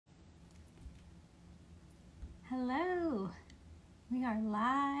Hello, we are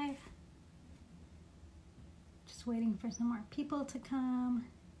live. Just waiting for some more people to come.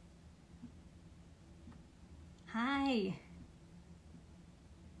 Hi,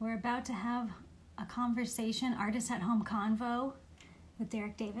 we're about to have a conversation, Artist at Home Convo with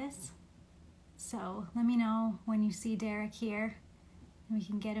Derrick Davis. So let me know when you see Derrick here and we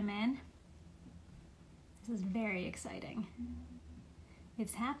can get him in. This is very exciting.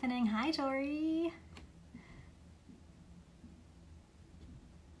 It's happening. Hi, Tori.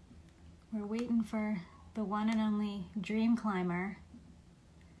 We're waiting for the one and only Dream Climber.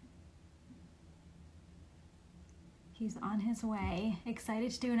 He's on his way. Excited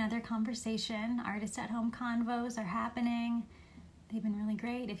to do another conversation. Artist at Home Convos are happening. They've been really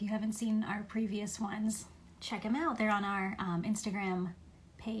great. If you haven't seen our previous ones, check them out. They're on our Instagram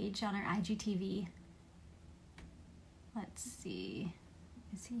page, on our IGTV. Let's see.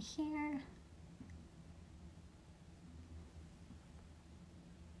 Is he here?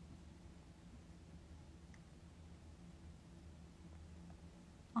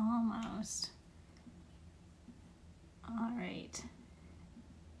 Almost. All right.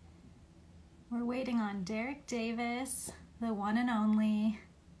 We're waiting on Derrick Davis, the one and only.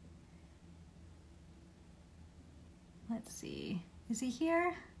 Let's see. Is he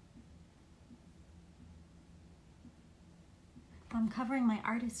here? I'm covering my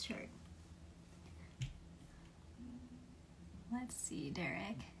artist shirt. Let's see,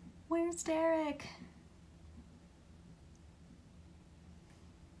 Derrick. Where's Derrick?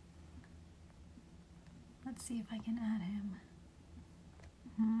 Let's see if I can add him.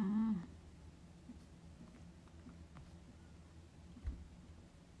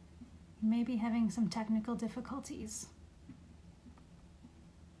 He may be having some technical difficulties.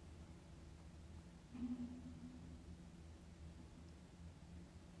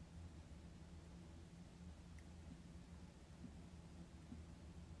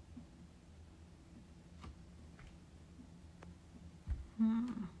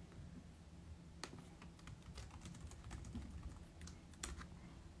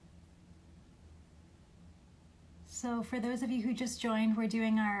 So for those of you who just joined, we're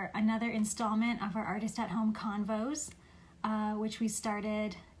doing another installment of our Artist at Home Convos, which we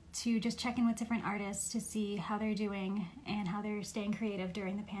started to just check in with different artists to see how they're doing and how they're staying creative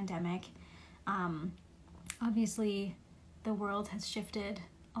during the pandemic. Obviously, the world has shifted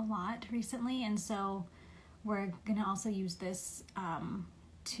a lot recently, and so we're gonna also use this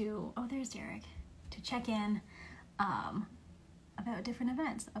there's Derrick, to check in about different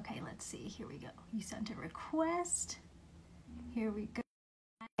events. Okay, let's see. Here we go. You sent a request. Here we go.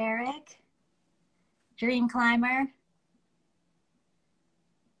 Derrick, Dream Climber.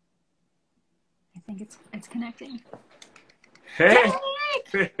 I think it's connecting. Hey.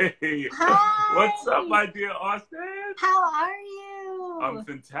 Derrick! Hey. Hi. What's up, my dear Austin? How are you? I'm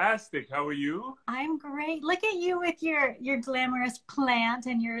fantastic. How are you? I'm great. Look at you with your glamorous plant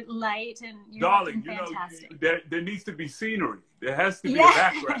and your light, and you're Darling, looking fantastic. there needs to be scenery. There has to be a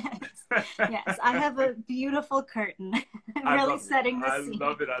background. Yes, I have a beautiful curtain. Really setting the scene. I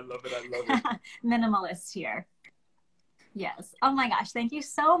love it. Minimalist here. Yes. Oh my gosh. Thank you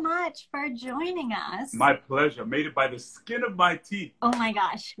so much for joining us. My pleasure. Made it by the skin of my teeth. Oh my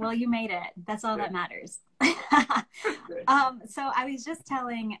gosh. Well, you made it. That's all that matters. So I was just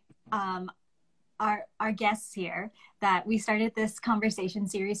telling our guests here that we started this conversation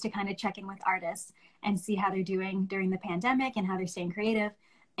series to kind of check in with artists and see how they're doing during the pandemic and how they're staying creative.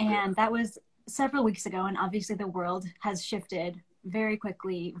 And that was several weeks ago. And obviously the world has shifted very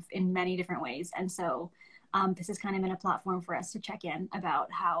quickly in many different ways. And so this has kind of been a platform for us to check in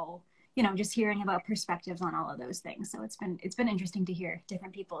about how, just hearing about perspectives on all of those things. So it's been interesting to hear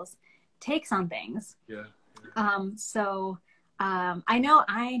different people's takes on things. Yeah.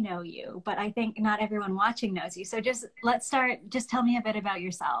 I know you, but I think not everyone watching knows you. So let's start. Just tell me a bit about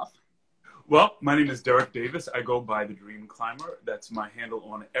yourself. Well, my name is Derrick Davis. I go by the Dream Climber. That's my handle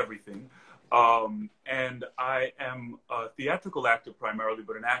on everything. And I am a theatrical actor primarily,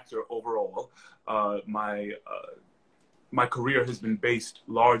 but an actor overall. My career has been based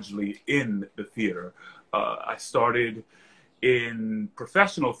largely in the theater. I started in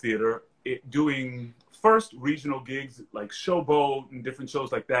professional theater doing first regional gigs like Showboat and different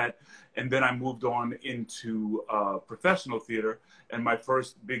shows like that. And then I moved on into professional theater. And my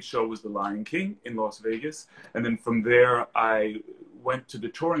first big show was The Lion King in Las Vegas. And then from there, I went to the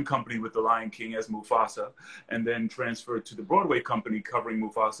touring company with The Lion King as Mufasa, and then transferred to the Broadway company covering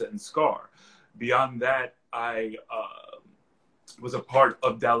Mufasa and Scar. Beyond that, I was a part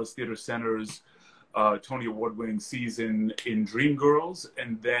of Dallas Theater Center's Tony Award-winning season in Dreamgirls.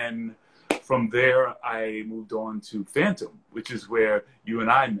 And then from there, I moved on to Phantom, which is where you and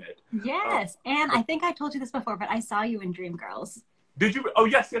I met. Yes. And I think I told you this before, but I saw you in Dreamgirls. Did you? Oh,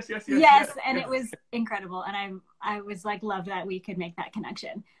 yes, yes, yes, yes. Yes, yes, and yes. it was incredible. And I was like, loved that we could make that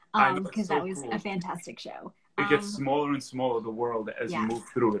connection. I know, Because it's so that was cool. a fantastic show. It gets smaller and smaller, the world, as you move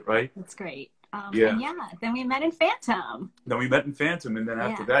through it, right? That's great. Yeah. And then we met in Phantom. Then we met in Phantom, and then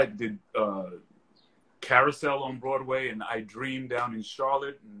after that, did Carousel on Broadway, and I Dreamed down in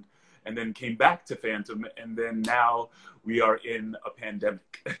Charlotte, and then came back to Phantom, and then now we are in a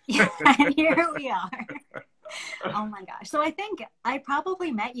pandemic. And here we are. Oh my gosh. So I think I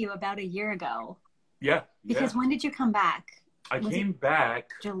probably met you about a year ago. Yeah. Because when did you come back? I came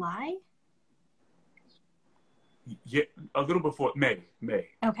back July? Yeah, a little before May.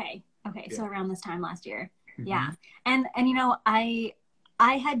 Okay. Yeah. So around this time last year. Mm-hmm. Yeah. And you know, I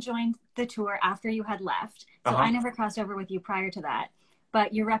had joined the tour after you had left. So I never crossed over with you prior to that.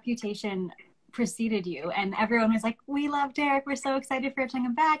 But your reputation preceded you, and everyone was like, we love Derrick, we're so excited for him to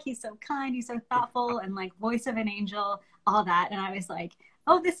come back, he's so kind, he's so thoughtful, and like voice of an angel, all that. And I was like,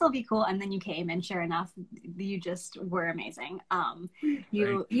 oh, this will be cool. And then you came, and sure enough, you just were amazing.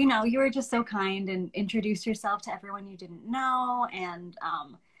 You know, you were just so kind and introduced yourself to everyone you didn't know. And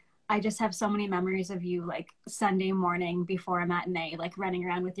I just have so many memories of you, like Sunday morning before a matinee, like running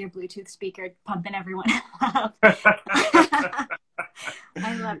around with your Bluetooth speaker, pumping everyone up.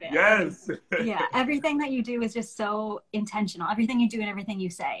 I love it. Yes. Yeah. Everything that you do is just so intentional. Everything you do and everything you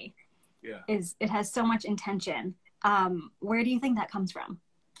say it has so much intention. Where do you think that comes from?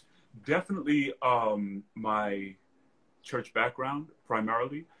 Definitely my church background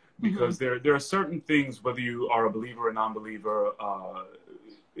primarily, because there are certain things, whether you are a believer or non-believer,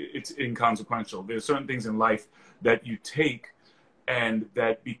 it's inconsequential. There's certain things in life that you take and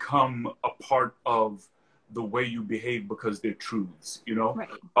that become a part of the way you behave because they're truths, you know? Right.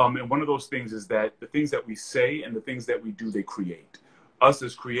 And one of those things is that the things that we say and the things that we do, they create. Us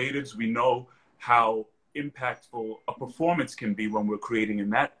as creatives, we know how impactful a performance can be when we're creating in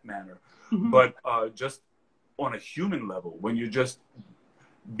that manner. But just on a human level, when you're just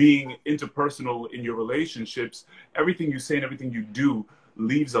being interpersonal in your relationships, everything you say and everything you do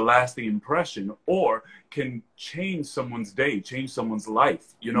leaves a lasting impression or can change someone's day, change someone's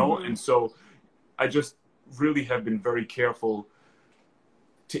life, you know? And so I just really have been very careful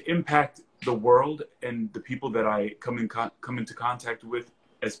to impact the world and the people that I come into contact with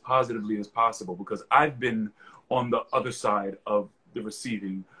as positively as possible, because I've been on the other side of the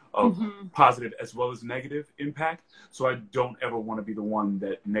receiving of positive as well as negative impact. So I don't ever want to be the one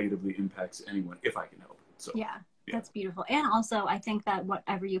that negatively impacts anyone if I can help it. So yeah, that's beautiful. And also I think that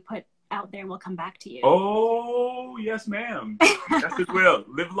whatever you put out there will come back to you. Oh, yes, ma'am. Yes, it will.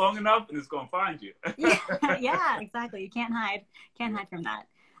 Live long enough and it's going to find you. Yeah, exactly. You can't hide from that.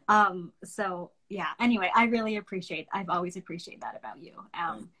 So yeah, anyway, I've always appreciated that about you.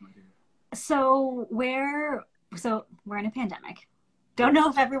 So we're in a pandemic. Don't know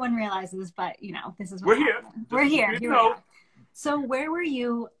if everyone realizes, but you know, this is what we're here. Here we are. So where were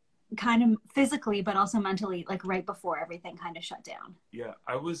you kind of physically, but also mentally, like right before everything kind of shut down? Yeah,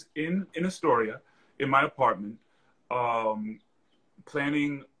 I was in Astoria in my apartment,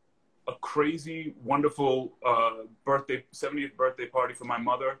 planning a crazy, wonderful 70th birthday party for my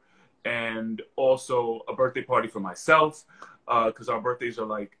mother, and also a birthday party for myself, because our birthdays are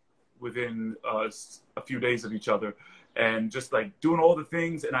like within a few days of each other, and just like doing all the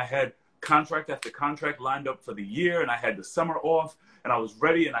things. And I had contract after contract lined up for the year, and I had the summer off, and I was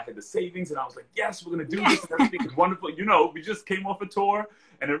ready, and I had the savings, and I was like, yes, we're going to do this, and everything is wonderful. You know, we just came off a tour,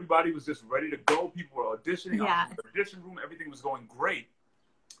 and everybody was just ready to go. People were auditioning. I was in the audition room. Everything was going great.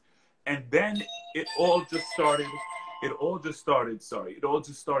 And then it all just started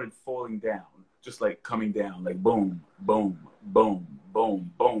falling down, just like coming down, like boom, boom, boom,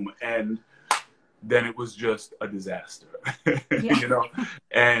 boom, boom. And then it was just a disaster, you know?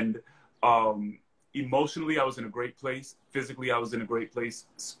 And emotionally, I was in a great place. Physically, I was in a great place.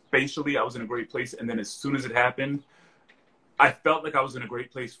 Spatially, I was in a great place. And then as soon as it happened, I felt like I was in a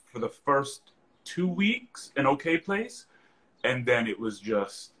great place for the first 2 weeks, an okay place. And then it was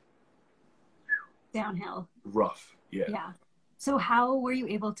just downhill. Rough. Yeah. Yeah. So how were you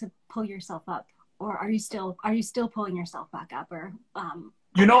able to pull yourself up? Or are you still pulling yourself back up? Or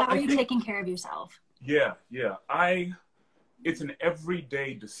you know, how are you taking care of yourself? Yeah. It's an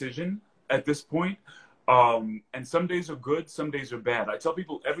everyday decision at this point. And some days are good, some days are bad. I tell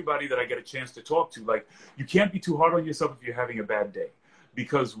everybody that I get a chance to talk to, like, you can't be too hard on yourself if you're having a bad day,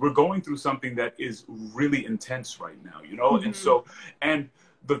 because we're going through something that is really intense right now, you know? And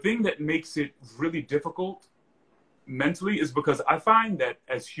the thing that makes it really difficult mentally is because I find that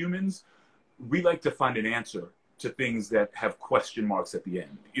as humans, we have a we like to find an answer to things that have question marks at the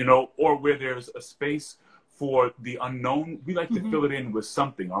end, you know, or where there's a space for the unknown. We like to fill it in with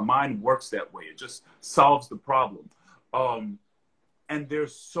something. Our mind works that way. It just solves the problem. And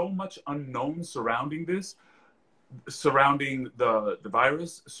there's so much unknown surrounding this, surrounding the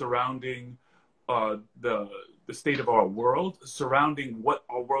virus, surrounding the state of our world, surrounding what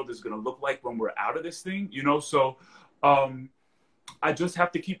our world is going to look like when we're out of this thing, you know. So I just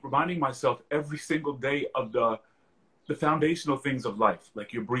have to keep reminding myself every single day of the foundational things of life,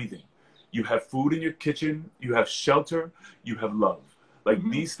 like you're breathing, you have food in your kitchen, you have shelter, you have love. Like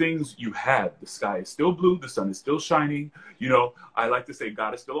these things you have. The sky is still blue, the sun is still shining. You know, I like to say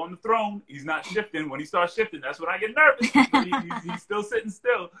God is still on the throne. He's not shifting. When he starts shifting, that's when I get nervous. But he's still sitting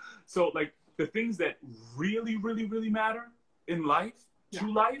still. So like the things that really, really, really matter in life,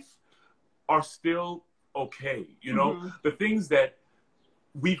 to life, are still okay. You know, the things that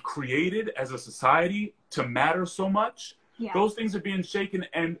we've created as a society to matter so much, those things are being shaken,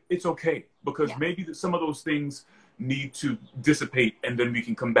 and it's okay, because maybe some of those things need to dissipate and then we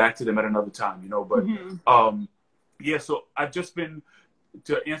can come back to them at another time, you know. But yeah, so I've just been,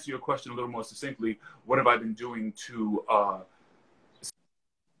 to answer your question a little more succinctly, what have I been doing to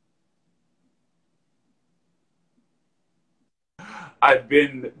I've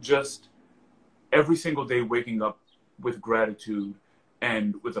been just every single day waking up with gratitude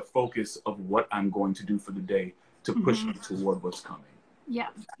and with a focus of what I'm going to do for the day to push me toward what's coming. Yeah,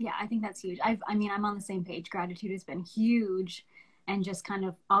 I think that's huge. I mean, I'm on the same page. Gratitude has been huge, and just kind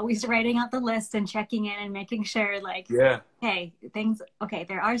of always writing out the list and checking in and making sure, like, hey,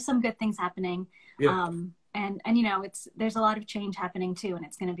 there are some good things happening. And you know, there's a lot of change happening too, and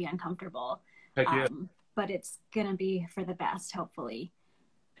it's going to be uncomfortable. Heck yeah. But it's going to be for the best, hopefully.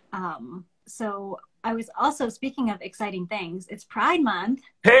 So I was also, speaking of exciting things, it's Pride Month.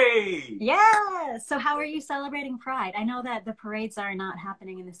 Hey! Yeah! So how are you celebrating Pride? I know that the parades are not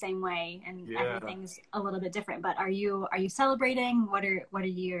happening in the same way, and everything's a little bit different, but are you celebrating? where are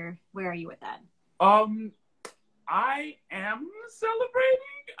you with that? I am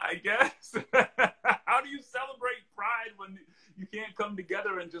celebrating, I guess. How do you celebrate Pride when you can't come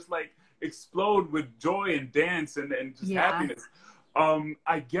together and just like explode with joy and dance and just happiness?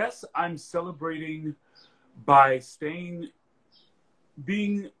 I guess I'm celebrating by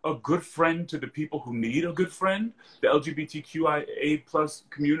being a good friend to the people who need a good friend, the LGBTQIA plus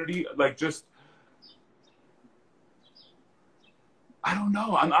community. Like, just, I don't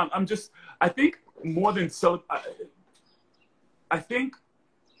know. I'm just, I think more than I think,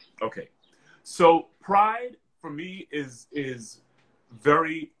 okay. So Pride for me is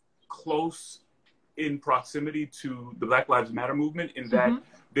very close in proximity to the Black Lives Matter movement, in that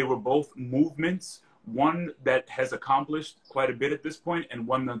they were both movements, one that has accomplished quite a bit at this point and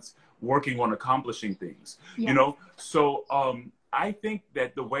one that's working on accomplishing things, you know? So I think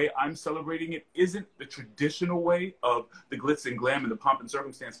that the way I'm celebrating it isn't the traditional way of the glitz and glam and the pomp and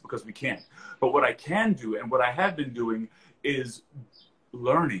circumstance, because we can't. But what I can do, and what I have been doing, is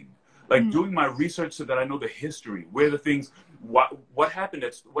learning, like doing my research so that I know the history, where the things, what happened,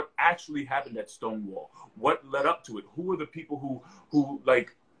 what actually happened at Stonewall, what led up to it, who were the people who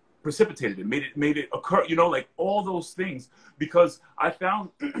like precipitated it, made it occur, you know, like all those things. Because I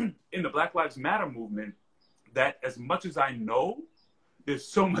found in the Black Lives Matter movement that as much as I know, there's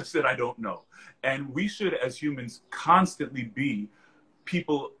so much that I don't know. And we should, as humans, constantly be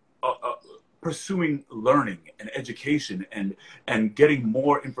people pursuing learning and education and getting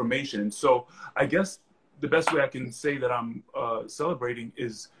more information. And so I guess the best way I can say that I'm celebrating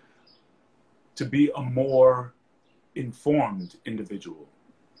is to be a more informed individual.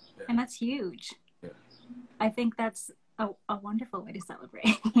 And that's huge. I think that's a wonderful way to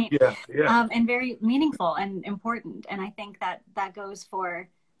celebrate. And very meaningful and important. And I think that goes for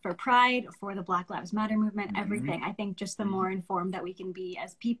Pride, for the Black Lives Matter movement, everything. I think just the more informed that we can be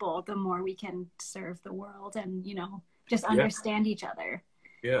as people, the more we can serve the world and, you know, just understand each other.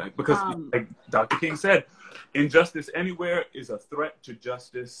 Yeah, because like Dr. King said, injustice anywhere is a threat to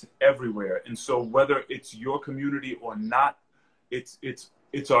justice everywhere. And so whether it's your community or not, it's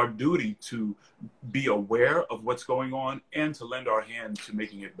our duty to be aware of what's going on and to lend our hand to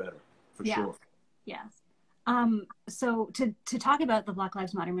making it better, for sure. Yes. So to talk about the Black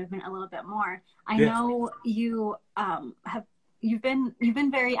Lives Matter movement a little bit more, I know you you've been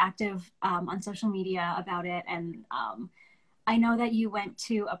very active on social media about it, and I know that you went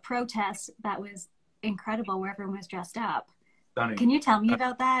to a protest that was incredible, where everyone was dressed up. Stunning. Can you tell me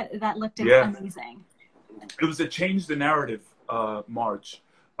about that? That looked amazing. It was a Change the Narrative march,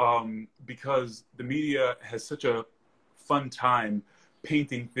 because the media has such a fun time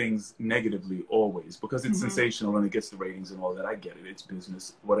painting things negatively always, because it's Mm-hmm. sensational and it gets the ratings and all that. I get it. It's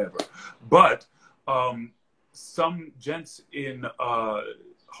business, whatever. But some gents in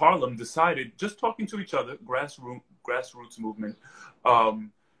Harlem decided, just talking to each other, grassroots movement,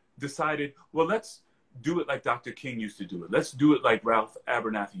 decided, well, let's do it like Dr. King used to do it. Let's do it like Ralph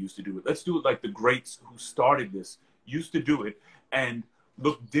Abernathy used to do it. Let's do it like the greats who started this used to do it, and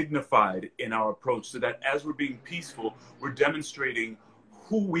look dignified in our approach, so that as we're being peaceful, we're demonstrating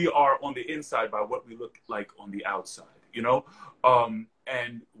who we are on the inside by what we look like on the outside, you know?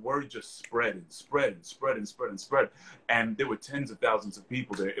 And word just spread and spread and spread and spread and spread. And there were tens of thousands of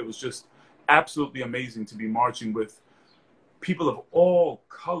people there. It was just absolutely amazing to be marching with people of all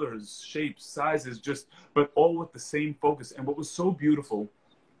colors, shapes, sizes, but all with the same focus. And what was so beautiful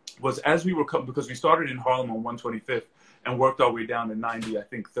was, as we were coming, because we started in Harlem on 125th and worked our way down to 90, I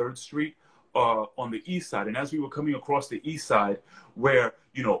think, 3rd Street on the east side. And as we were coming across the east side, where,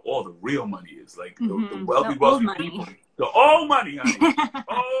 you know, all the real money is, like the wealthy people, the old money, honey,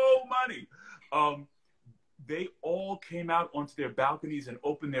 old money. They all came out onto their balconies and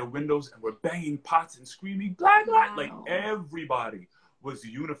opened their windows and were banging pots and screaming, black, black. Like, everybody was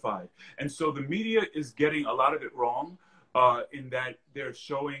unified. And so the media is getting a lot of it wrong, in that they're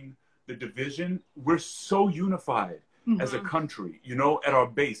showing the division. We're so unified as a country, you know, at our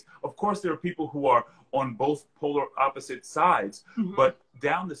base. Of course, there are people who are on both polar opposite sides, but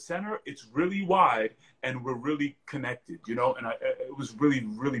down the center, it's really wide and we're really connected, you know, and it was really,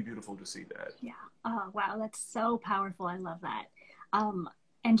 really beautiful to see that. Yeah. Oh, wow. That's so powerful. I love that.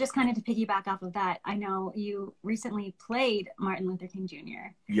 And just kind of to piggyback off of that, I know you recently played Martin Luther King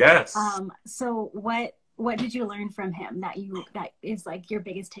Jr. Yes. So what did you learn from him that is like your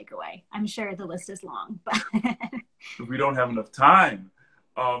biggest takeaway? I'm sure the list is long, but we don't have enough time.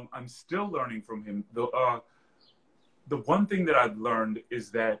 I'm still learning from him. The one thing that I've learned is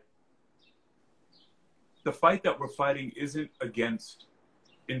that the fight that we're fighting isn't against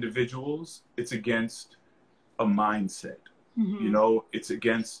individuals. It's against a mindset. You know, it's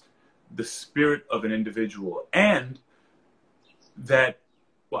against the spirit of an individual. And that,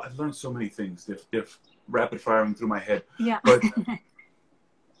 well, I've learned so many things. They're rapid firing through my head. Yeah. But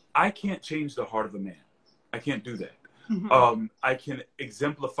I can't change the heart of a man. I can't do that. I can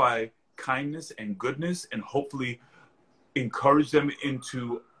exemplify kindness and goodness and hopefully encourage them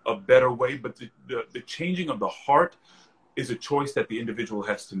into a better way. But the changing of the heart is a choice that the individual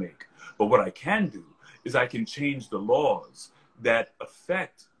has to make. But what I can do is I can change the laws that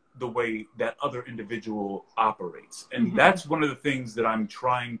affect the way that other individual operates. And that's one of the things that I'm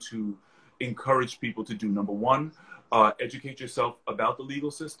trying to encourage people to do. Number one, educate yourself about the legal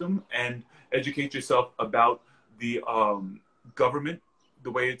system and educate yourself about the government,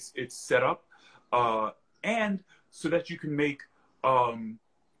 the way it's set up, and so that you can make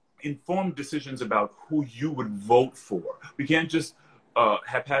informed decisions about who you would vote for. We can't just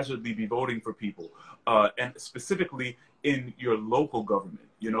haphazardly be voting for people, and specifically in your local government,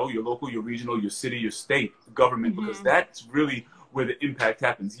 you know, your local, your regional, your city, your state government, because that's really where the impact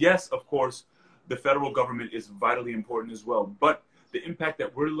happens. Yes, of course, the federal government is vitally important as well, but the impact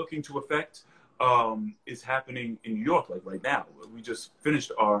that we're looking to affect is happening in New York, like right now. We just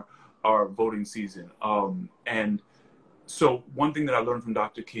finished our voting season. And so one thing that I learned from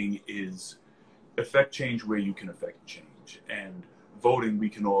Dr. King is affect change where you can affect change. And voting, we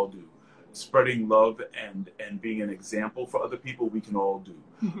can all do. Spreading love and being an example for other people, we can all do.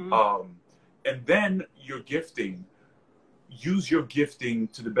 And then your gifting, use your gifting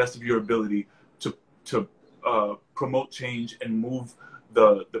to the best of your ability to promote change and move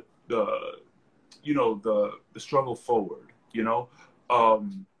the struggle forward, you know?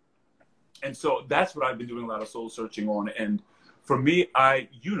 And so that's what I've been doing a lot of soul searching on. And for me, I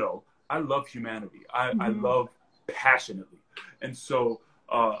love humanity. I love passionately. And so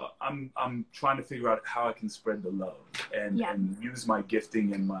I'm trying to figure out how I can spread the love and use my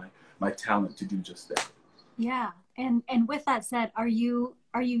gifting and my talent to do just that. Yeah. And with that said, are you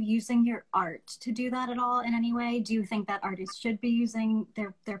using your art to do that at all in any way? Do you think that artists should be using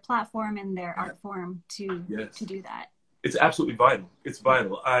their platform and their art form to do that? It's absolutely vital. It's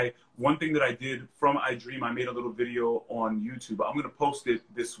vital. One thing that I did from I Dream, I made a little video on YouTube. I'm going to post it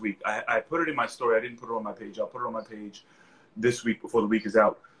this week. I put it in my story. I didn't put it on my page. I'll put it on my page this week before the week is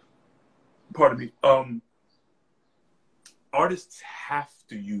out. Pardon me. Artists have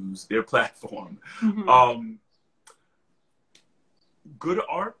to use their platform. Good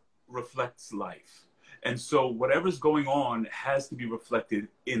art reflects life. And so whatever's going on has to be reflected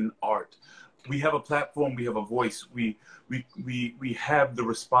in art. We have a platform, we have a voice, we have the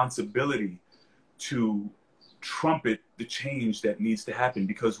responsibility to trumpet the change that needs to happen,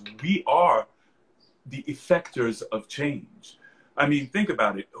 because we are the effectors of change. I mean, think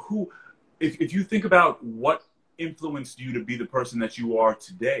about it. If you think about what influenced you to be the person that you are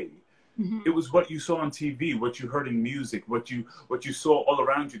today, it was what you saw on TV, what you heard in music, what you saw all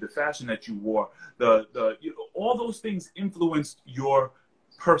around you, the fashion that you wore, all those things influenced your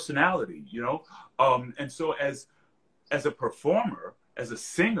personality, you know? And so as a performer, as a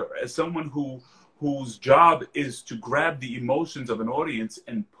singer, as someone whose job is to grab the emotions of an audience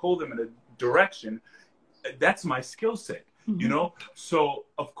and pull them in a direction, that's my skill set, you know? So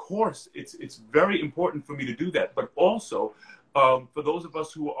of course it's very important for me to do that, but also for those of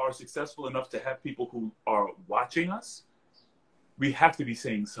us who are successful enough to have people who are watching us, we have to be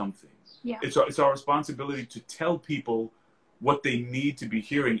saying something. Yeah. It's our responsibility to tell people what they need to be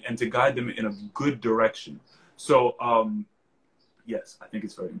hearing and to guide them in a good direction. So yes, I think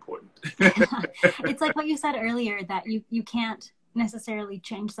it's very important. It's like what you said earlier, that you can't necessarily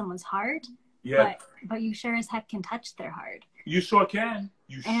change someone's heart, Yeah. but you sure as heck can touch their heart. You sure can.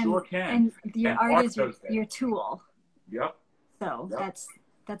 You sure can. And your art is your tool. Yep. So Yep.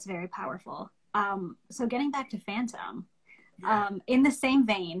 that's very powerful. So getting back to Phantom, in the same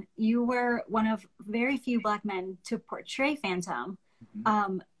vein, you were one of very few Black men to portray Phantom,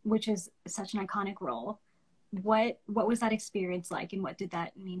 which is such an iconic role. What was that experience like, and what did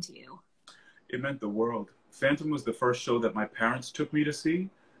that mean to you? It meant the world. Phantom was the first show that my parents took me to see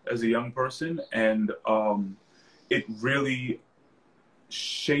as a young person, and it really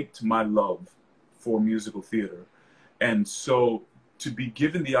shaped my love for musical theater. And so to be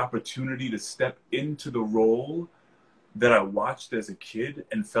given the opportunity to step into the role that I watched as a kid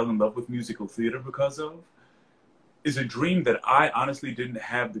and fell in love with musical theater because of is a dream that I honestly didn't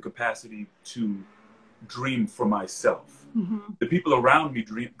have the capacity to dream for myself. The people around me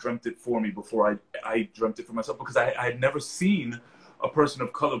dreamt it for me before I dreamt it for myself, because I had never seen a person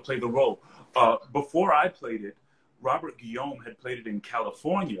of color play the role. Before I played it, Robert Guillaume had played it in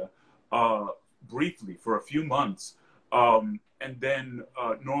California briefly for a few months. And then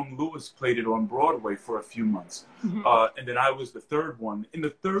Norm Lewis played it on Broadway for a few months. And then I was the third one in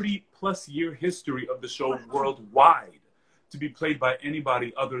the 30-plus year history of the show worldwide to be played by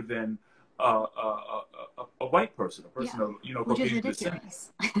anybody other than a white person, a person of, you know, Caucasian descent.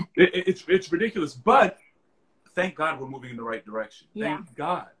 It's ridiculous, but thank God we're moving in the right direction. Thank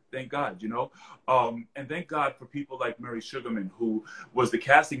God, you know. And thank God for people like Mary Sugarman, who was the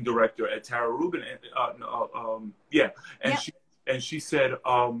casting director at Tara Rubin. And she said,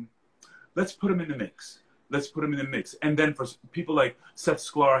 let's put him in the mix. Let's put him in the mix. And then for people like Seth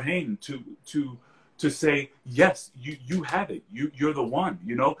Sklar-Hain to say, yes, you have it. You're the one,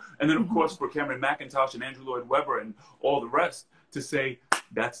 you know. And then of course for Cameron McIntosh and Andrew Lloyd Webber and all the rest to say,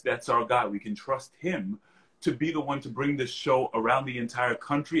 that's our guy. We can trust him to be the one to bring this show around the entire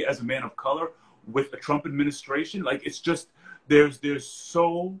country as a man of color with a Trump administration. Like, it's just, there's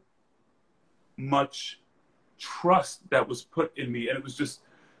so much trust that was put in me, and it was just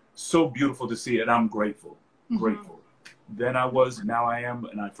so beautiful to see, and I'm grateful. Then I was, now I am,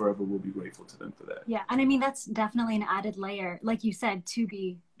 and I forever will be grateful to them for that. Yeah, and I mean, that's definitely an added layer, like you said, to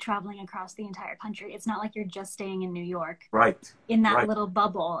be traveling across the entire country. It's not like you're just staying in New York. Right. In that little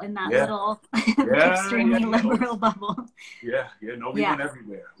bubble, in that little extremely liberal bubble. We went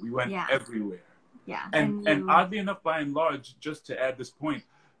everywhere. We went everywhere. Yeah. And oddly enough, by and large, just to add this point,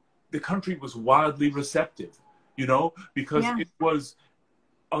 the country was wildly receptive, you know, because it was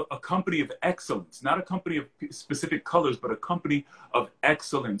a company of excellence, not a company of specific colors, but a company of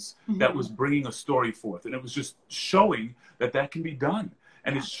excellence that was bringing a story forth. And it was just showing that can be done,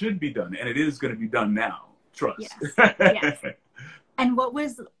 and it should be done, and it is going to be done now. Trust. Yes. And what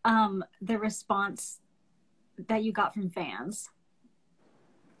was the response that you got from fans?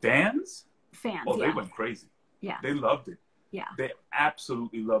 Fans? Fans, oh, they went crazy. Yeah. They loved it. Yeah. They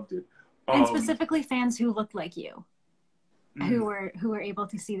absolutely loved it. And specifically fans who looked like you. Who were able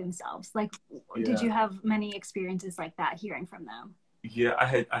to see themselves. Like, did you have many experiences like that, hearing from them? Yeah, I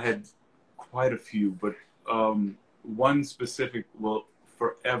had quite a few, but one specific will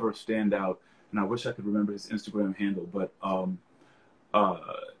forever stand out, and I wish I could remember his Instagram handle, but I'll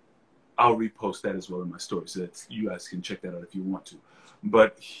repost that as well in my story, so that you guys can check that out if you want to.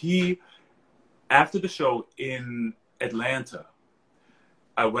 But after the show in Atlanta,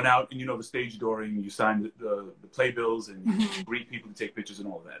 I went out, and you know, the stage dooring, you sign the playbills and you greet people to take pictures and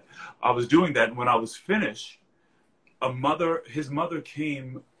all of that. I was doing that, and when I was finished, his mother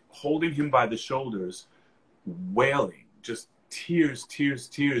came holding him by the shoulders, wailing, just tears,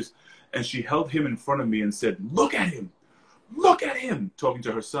 and she held him in front of me and said, look at him, talking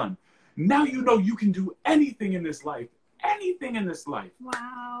to her son. now you know you can do anything in this life, anything in this life.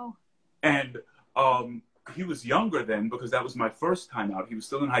 Wow. And he was younger then, because that was my first time out. He was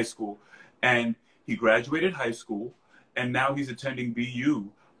still in high school, and he graduated high school, and now he's attending BU,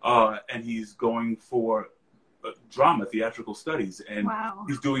 and he's going for drama, theatrical studies, and wow.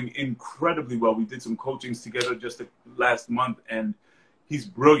 he's doing incredibly well. We did some coachings together just last month, and he's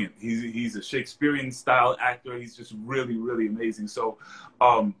brilliant. He's a Shakespearean style actor. He's just really, really amazing. So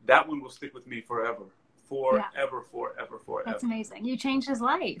that one will stick with me forever. Forever. That's amazing. You changed his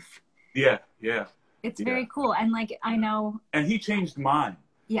life. Yeah. It's very cool. And like, I know. And he changed mine.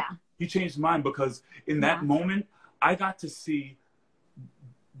 Yeah. He changed mine, because in that moment, I got to see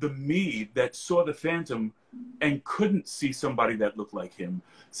the me that saw the Phantom and couldn't see somebody that looked like him,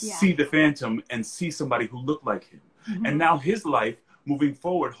 see the Phantom and see somebody who looked like him. Mm-hmm. And now his life moving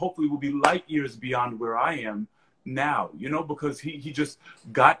forward, hopefully, will be light years beyond where I am now, you know, because he just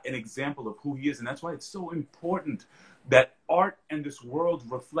got an example of who he is. And that's why it's so important that art and this world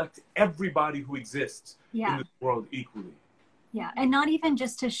reflect everybody who exists in this world equally. Yeah. And not even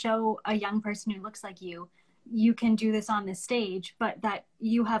just to show a young person who looks like you can do this on the stage, but that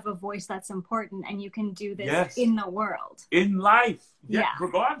you have a voice that's important and you can do this in the world. In life. Yeah.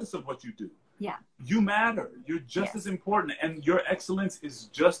 Regardless of what you do. Yeah. You matter. You're just as important, and your excellence is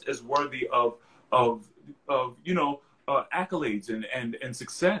just as worthy of you know, accolades and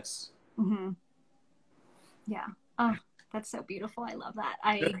success. Mm-hmm. Yeah. Oh, that's so beautiful. I love that.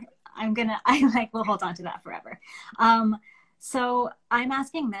 We'll hold on to that forever. So I'm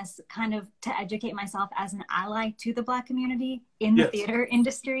asking this kind of to educate myself as an ally to the Black community in the theater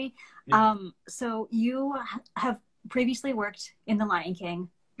industry. So you have previously worked in The Lion King,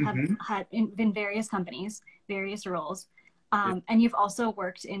 have had in various companies, various roles. And you've also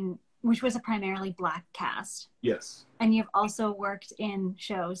worked in, which was a primarily Black cast. Yes. And you've also worked in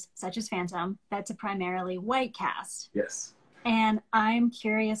shows such as Phantom, that's a primarily white cast. Yes. And I'm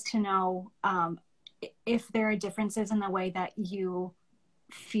curious to know if there are differences in the way that you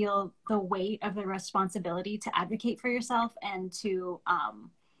feel the weight of the responsibility to advocate for yourself and to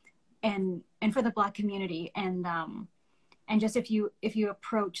and for the Black community, and just if you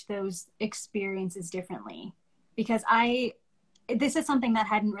approach those experiences differently, because this is something that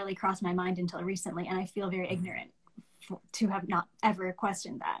hadn't really crossed my mind until recently, and I feel very ignorant to have not ever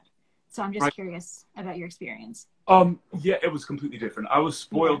questioned that. So I'm just curious about your experience. Yeah, it was completely different. I was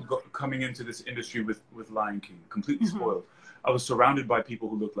spoiled coming into this industry with Lion King, completely spoiled. I was surrounded by people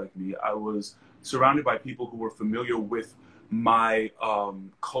who looked like me. I was surrounded by people who were familiar with my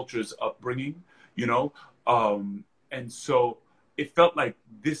culture's upbringing, you know? And so it felt like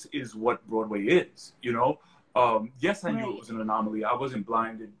this is what Broadway is, you know? Yes, I knew it was an anomaly. I wasn't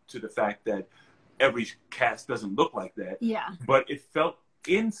blinded to the fact that every cast doesn't look like that. Yeah. But it felt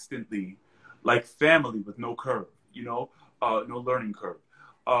instantly like family with no curve, you know, no learning curve.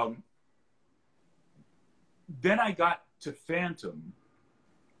 Then I got to Phantom,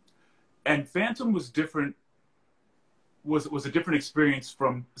 and Phantom was different, was a different experience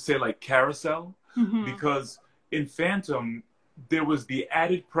from, say, like Carousel, because in Phantom, there was the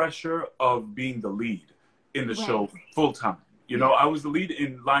added pressure of being the lead in the show full time. You know, I was the lead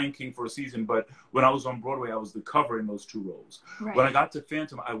in Lion King for a season, but when I was on Broadway, I was the cover in those two roles. Right. When I got to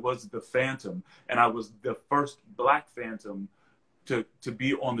Phantom, I was the Phantom, and I was the first Black Phantom to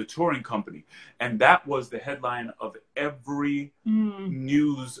be on the touring company. And that was the headline of every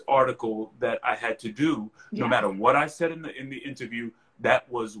news article that I had to do. No matter what I said in the interview, that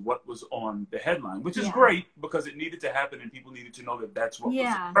was what was on the headline, which is great because it needed to happen and people needed to know that that's what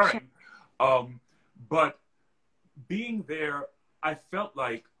was occurring. Sure. But being there, I felt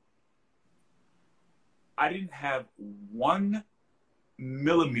like I didn't have 1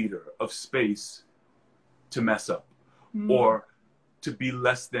 millimeter of space to mess up or to be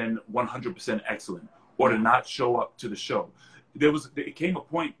less than 100% excellent or to not show up to the show. It came a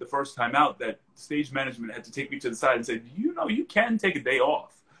point the first time out that stage management had to take me to the side and say, you know, you can take a day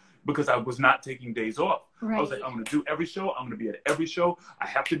off, because I was not taking days off. Right. I was like, I'm going to do every show. I'm going to be at every show. I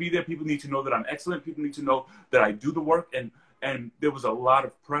have to be there. People need to know that I'm excellent. People need to know that I do the work. And there was a lot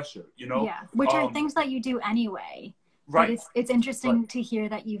of pressure, you know? Yeah, which are things that you do anyway. Right. But it's interesting to hear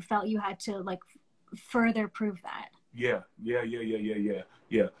that you felt you had to like further prove that. Yeah.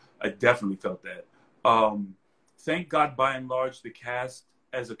 I definitely felt that. Thank God, by and large, the cast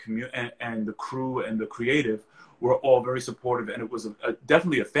as a community and the crew and the creative were all very supportive, and it was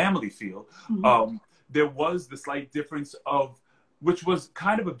definitely a family feel. There was the slight difference which was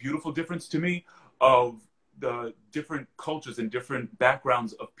kind of a beautiful difference to me, of the different cultures and different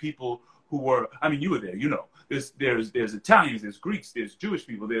backgrounds of people who were, I mean, you were there, you know, there's Italians, there's Greeks, there's Jewish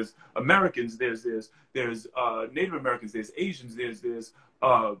people, there's Americans, there's Native Americans, there's Asians, there's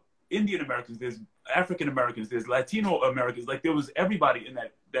Indian Americans, there's African Americans, there's Latino Americans. Like there was everybody in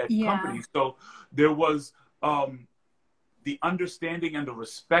that company. So there was the understanding and the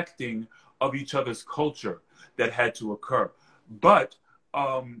respecting of each other's culture that had to occur. But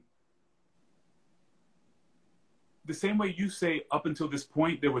the same way you say, up until this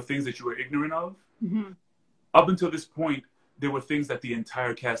point, there were things that you were ignorant of. Mm-hmm. Up until this point, there were things that the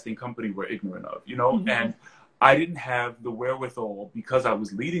entire casting company were ignorant of, you know? Mm-hmm. And I didn't have the wherewithal, because I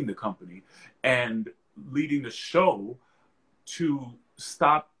was leading the company and leading the show, to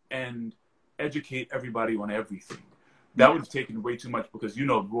stop and educate everybody on everything. That would have taken way too much, because, you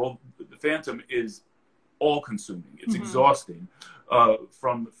know, the Phantom is all-consuming. It's mm-hmm. exhausting.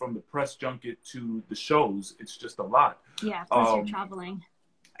 From the press junket to the shows, it's just a lot. Yeah, plus you're traveling.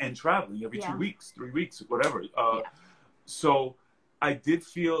 And traveling every 2 weeks, 3 weeks, whatever. So I did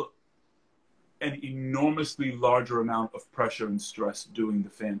feel an enormously larger amount of pressure and stress doing the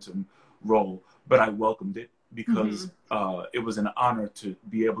Phantom role, but I welcomed it, because mm-hmm. It was an honor to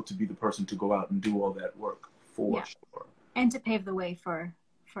be able to be the person to go out and do all that work for Sora. And to pave the way for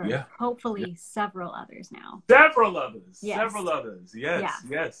hopefully several others now. Several others.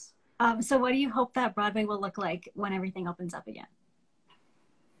 Yes. So what do you hope that Broadway will look like when everything opens up again?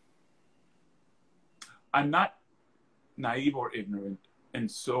 I'm not naive or ignorant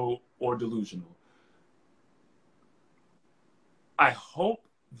or delusional. I hope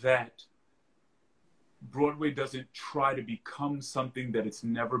that Broadway doesn't try to become something that it's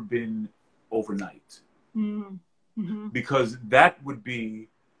never been overnight. Mm-hmm. Because that would be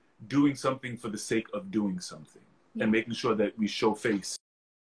doing something for the sake of doing something and making sure that we show face.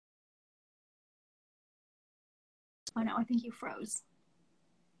 Oh no, I think you froze.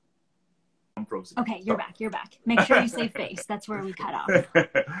 I'm frozen. Okay, you're back. Make sure you say face. That's where we cut off.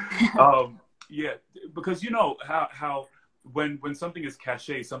 Yeah, because you know how when something is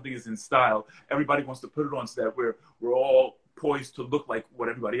cachet, something is in style, everybody wants to put it on so that we're all poised to look like what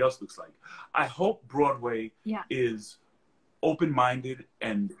everybody else looks like. I hope Broadway is open-minded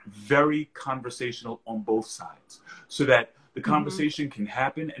and very conversational on both sides, so that the conversation can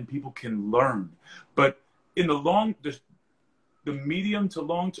happen and people can learn. But in the medium to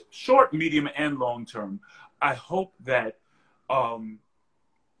long, short, medium, and long term, I hope that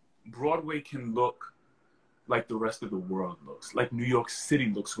Broadway can look like the rest of the world looks, like New York City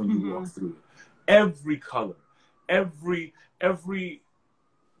looks when you walk through it. Every color, every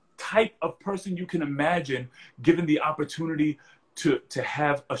type of person you can imagine, given the opportunity to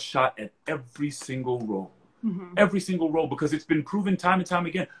have a shot at every single role. Every single role, because it's been proven time and time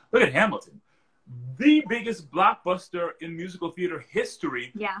again. Look at Hamilton. The biggest blockbuster in musical theater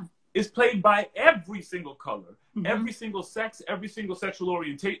history is played by every single color, every single sex, every single sexual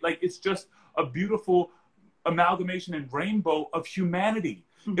orientation. Like, it's just a beautiful amalgamation and rainbow of humanity.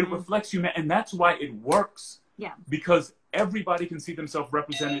 It reflects humanity, and that's why it works. Because everybody can see themselves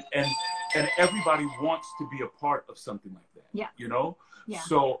represented, and everybody wants to be a part of something like that. You know?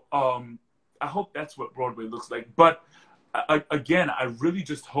 So I hope that's what Broadway looks like. But again, I really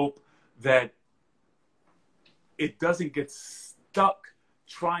just hope that it doesn't get stuck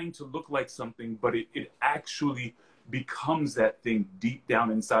trying to look like something, but it actually becomes that thing deep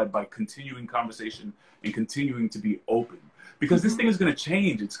down inside by continuing conversation and continuing to be open. Because this thing is going to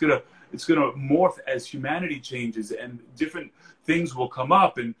change. It's going to morph as humanity changes, and different things will come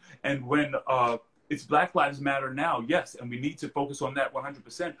up. And when it's Black Lives Matter now, yes, and we need to focus on that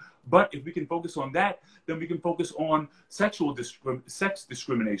 100%. But if we can focus on that, then we can focus on sex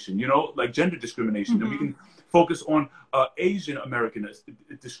discrimination, you know, like gender discrimination. And we can focus on Asian American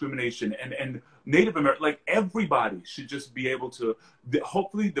discrimination and Native American. Like, everybody should just be able to,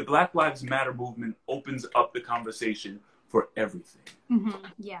 hopefully the Black Lives Matter movement opens up the conversation for everything.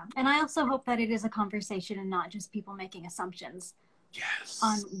 Yeah. And I also hope that it is a conversation and not just people making assumptions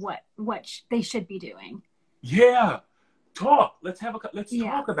on what they should be doing. Talk. Let's talk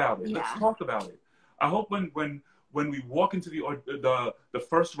about it. Let's talk about it. I hope when we walk into the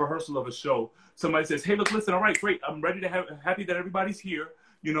first rehearsal of a show, somebody says, "Hey, look, listen, all right, great. I'm ready to happy that everybody's here.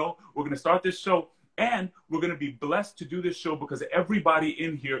 You know, we're going to start this show, and we're going to be blessed to do this show because everybody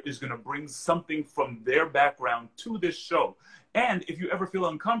in here is going to bring something from their background to this show. And if you ever feel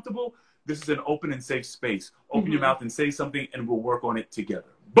uncomfortable, this is an open and safe space. Open your mouth and say something, and we'll work on it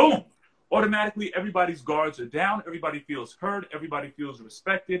together." Boom! Automatically, everybody's guards are down. Everybody feels heard. Everybody feels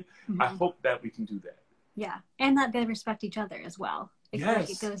respected. I hope that we can do that. Yeah, and that they respect each other as well. Like,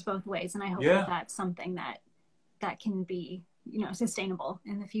 it goes both ways, and I hope that that's something that can be, you know, sustainable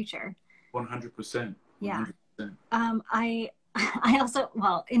in the future. 100%. Yeah. 100%. I also,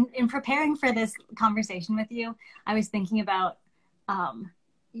 well, in preparing for this conversation with you, I was thinking about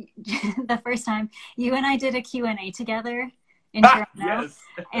the first time you and I did a Q&A together in Toronto. Yes.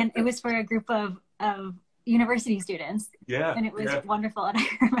 And it was for a group of university students. Yeah. And it was wonderful. And I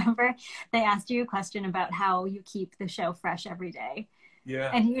remember they asked you a question about how you keep the show fresh every day.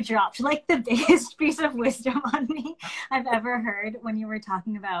 Yeah. And you dropped like the biggest piece of wisdom on me I've ever heard when you were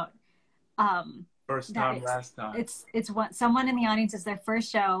talking about first time, last time. It's what someone in the audience is their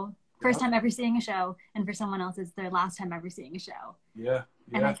first show, first time ever seeing a show, and for someone else it's their last time ever seeing a show. Yeah.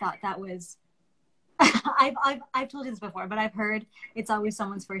 And I thought that was I've told you this before, but I've heard it's always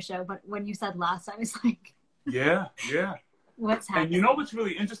someone's first show. But when you said last, I was like, yeah. What's happening? And you know what's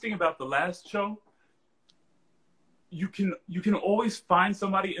really interesting about the last show? You can always find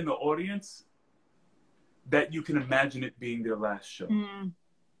somebody in the audience that you can imagine it being their last show. Mm.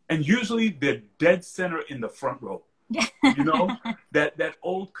 And usually they're dead center in the front row. You know, that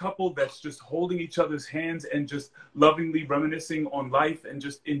old couple that's just holding each other's hands and just lovingly reminiscing on life and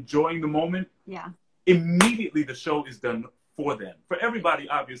just enjoying the moment. Yeah. Immediately the show is done for them. For everybody,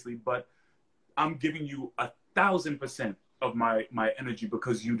 obviously, but I'm giving you 1,000% of my energy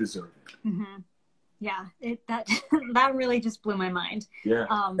because you deserve it. Mm-hmm. Yeah, that really just blew my mind. Yeah.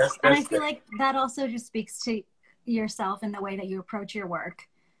 And I feel like that also just speaks to yourself in the way that you approach your work.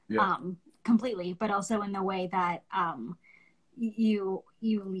 Yeah. Completely, but also in the way that you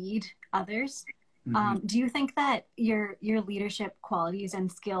lead others. Mm-hmm. Do you think that your leadership qualities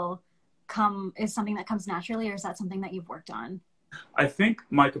and skill is something that comes naturally, or is that something that you've worked on? I think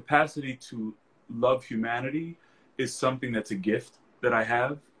my capacity to love humanity is something that's a gift that I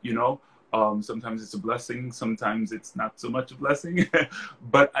have, you know. Sometimes it's a blessing, sometimes it's not so much a blessing,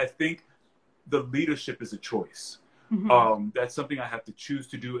 but I think the leadership is a choice. Mm-hmm. That's something I have to choose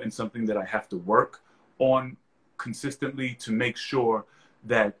to do and something that I have to work on consistently to make sure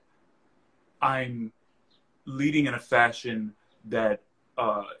that I'm leading in a fashion that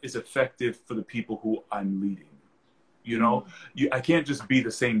is effective for the people who I'm leading. You know, I can't just be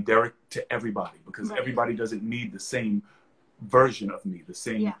the same Derrick to everybody because everybody doesn't need the same version of me, the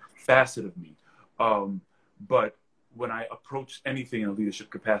same facet of me. But when I approach anything in a leadership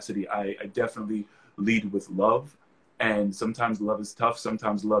capacity, I definitely lead with love. And sometimes love is tough.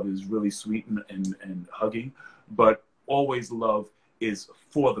 Sometimes love is really sweet and hugging. But always love is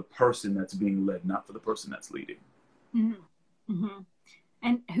for the person that's being led, not for the person that's leading. Mm-hmm. Mm-hmm.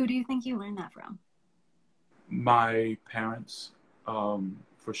 And who do you think you learned that from? My parents,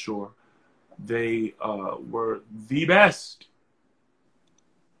 for sure. They were the best.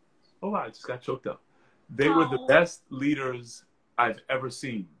 Oh, I just got choked up. They were the best leaders I've ever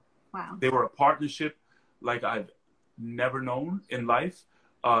seen. Wow. They were a partnership like I've never known in life.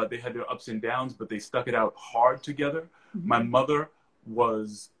 They had their ups and downs, but they stuck it out hard together. Mm-hmm.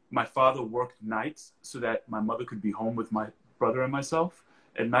 My father worked nights so that my mother could be home with my brother and myself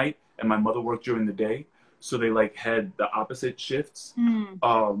at night, and my mother worked during the day. So they had the opposite shifts.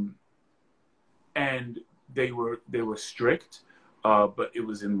 Mm. And they were strict, but it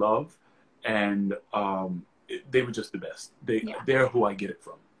was in love, and they were just the best. They're who I get it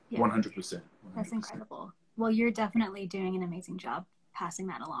from. 100%. That's incredible. Well, you're definitely doing an amazing job passing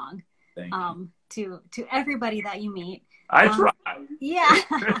that along. Thank you. To everybody that you meet. I try. Yeah.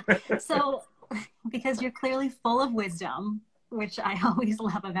 So, because you're clearly full of wisdom, which I always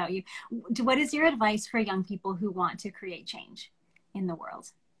love about you. What is your advice for young people who want to create change in the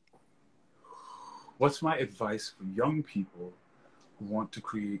world? What's my advice for young people who want to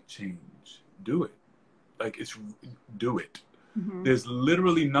create change? Do it. Do it. Mm-hmm. There's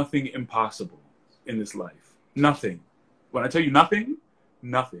literally nothing impossible in this life. Nothing. When I tell you nothing,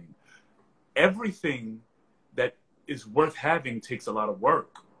 nothing. Everything that is worth having takes a lot of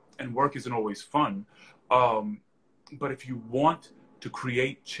work, and work isn't always fun. But if you want to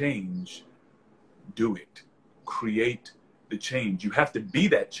create change, do it. Create the change. You have to be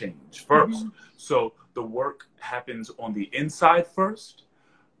that change first. Mm-hmm. So the work happens on the inside first,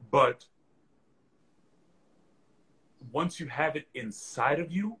 but once you have it inside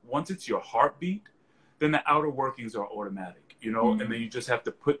of you, once it's your heartbeat, then the outer workings are automatic, you know, mm-hmm. and then you just have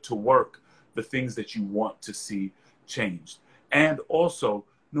to put to work the things that you want to see changed. And also,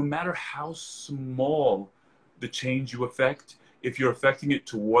 no matter how small the change you affect, if you're affecting it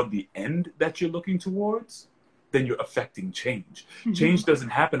toward the end that you're looking towards, then you're affecting change. Mm-hmm. Change doesn't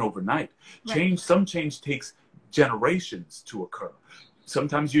happen overnight. Right. Some change takes generations to occur.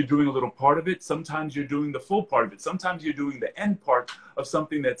 Sometimes you're doing a little part of it. Sometimes you're doing the full part of it. Sometimes you're doing the end part of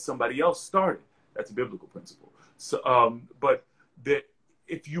something that somebody else started. That's a biblical principle. So, but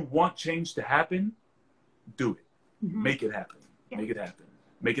if you want change to happen, do it. Make it happen. Yeah. Make it happen.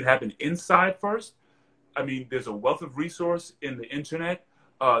 Make it happen inside first. I mean, there's a wealth of resource in the internet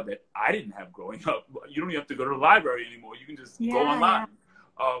that I didn't have growing up. You don't even have to go to the library anymore. You can just go online.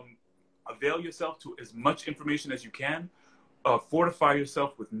 Avail yourself to as much information as you can. Fortify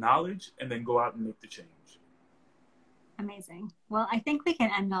yourself with knowledge, and then go out and make the change. Amazing. Well, I think we can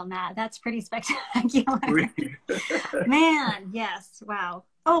end on that. That's pretty spectacular. Man, yes. Wow.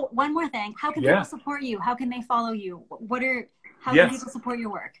 Oh, one more thing. How can people support you? How can they follow you? How can people support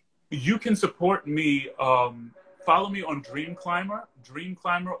your work? You can support me. Follow me on Dream Climber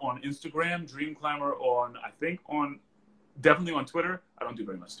on Instagram, Dream Climber on, definitely on Twitter. I don't do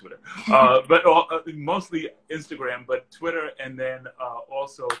very much Twitter, but mostly Instagram, but Twitter, and then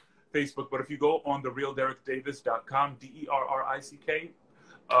also Facebook. But if you go on therealderrickdavis.com, DERRICK,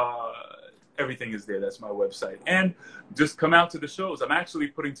 everything is there. That's my website. And just come out to the shows. I'm actually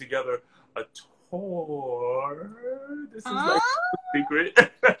putting together a tour. This is like a secret.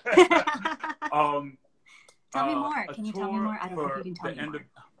 Tell me more. Can you tell me more? I don't know if you can tell me more.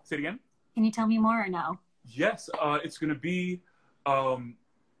 Say it again? Can you tell me more or no? Yes. It's going to be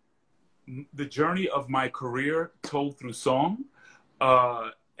the journey of my career told through song.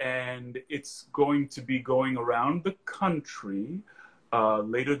 And it's going to be going around the country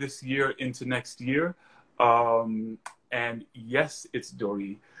later this year into next year. And yes, it's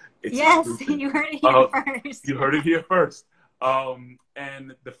Dory. Yes, you heard it here first. You heard it here first.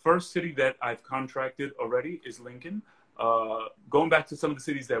 And the first city that I've contracted already is Lincoln. Going back to some of the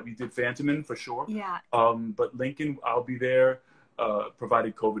cities that we did Phantom in, for sure. Yeah. But Lincoln, I'll be there,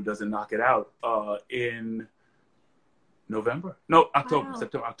 provided COVID doesn't knock it out, in November. No, October. Wow.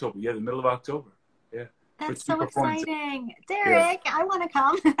 September, October. Yeah, the middle of October. Yeah. That's so exciting. Derrick, I want to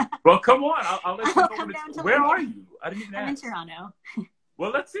come. Well, come on. I'll let you know. Come down to Where are you? I didn't even ask. I'm in Toronto.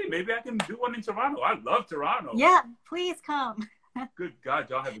 Well, let's see. Maybe I can do one in Toronto. I love Toronto. Yeah, please come. Good God,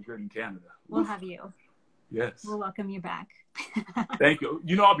 y'all have it good in Canada. We'll have you. Yes. We'll welcome you back. Thank you.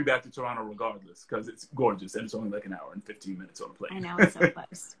 You know I'll be back to Toronto regardless, because it's gorgeous and it's only like an hour and 15 minutes on a plane. I know, it's so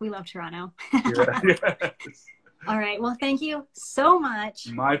close. We love Toronto. Yes. All right. Well, thank you so much.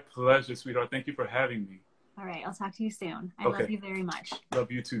 My pleasure, sweetheart. Thank you for having me. All right. I'll talk to you soon. I love you very much.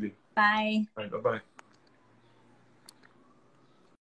 Love you too, dear. Bye. All right. Bye-bye.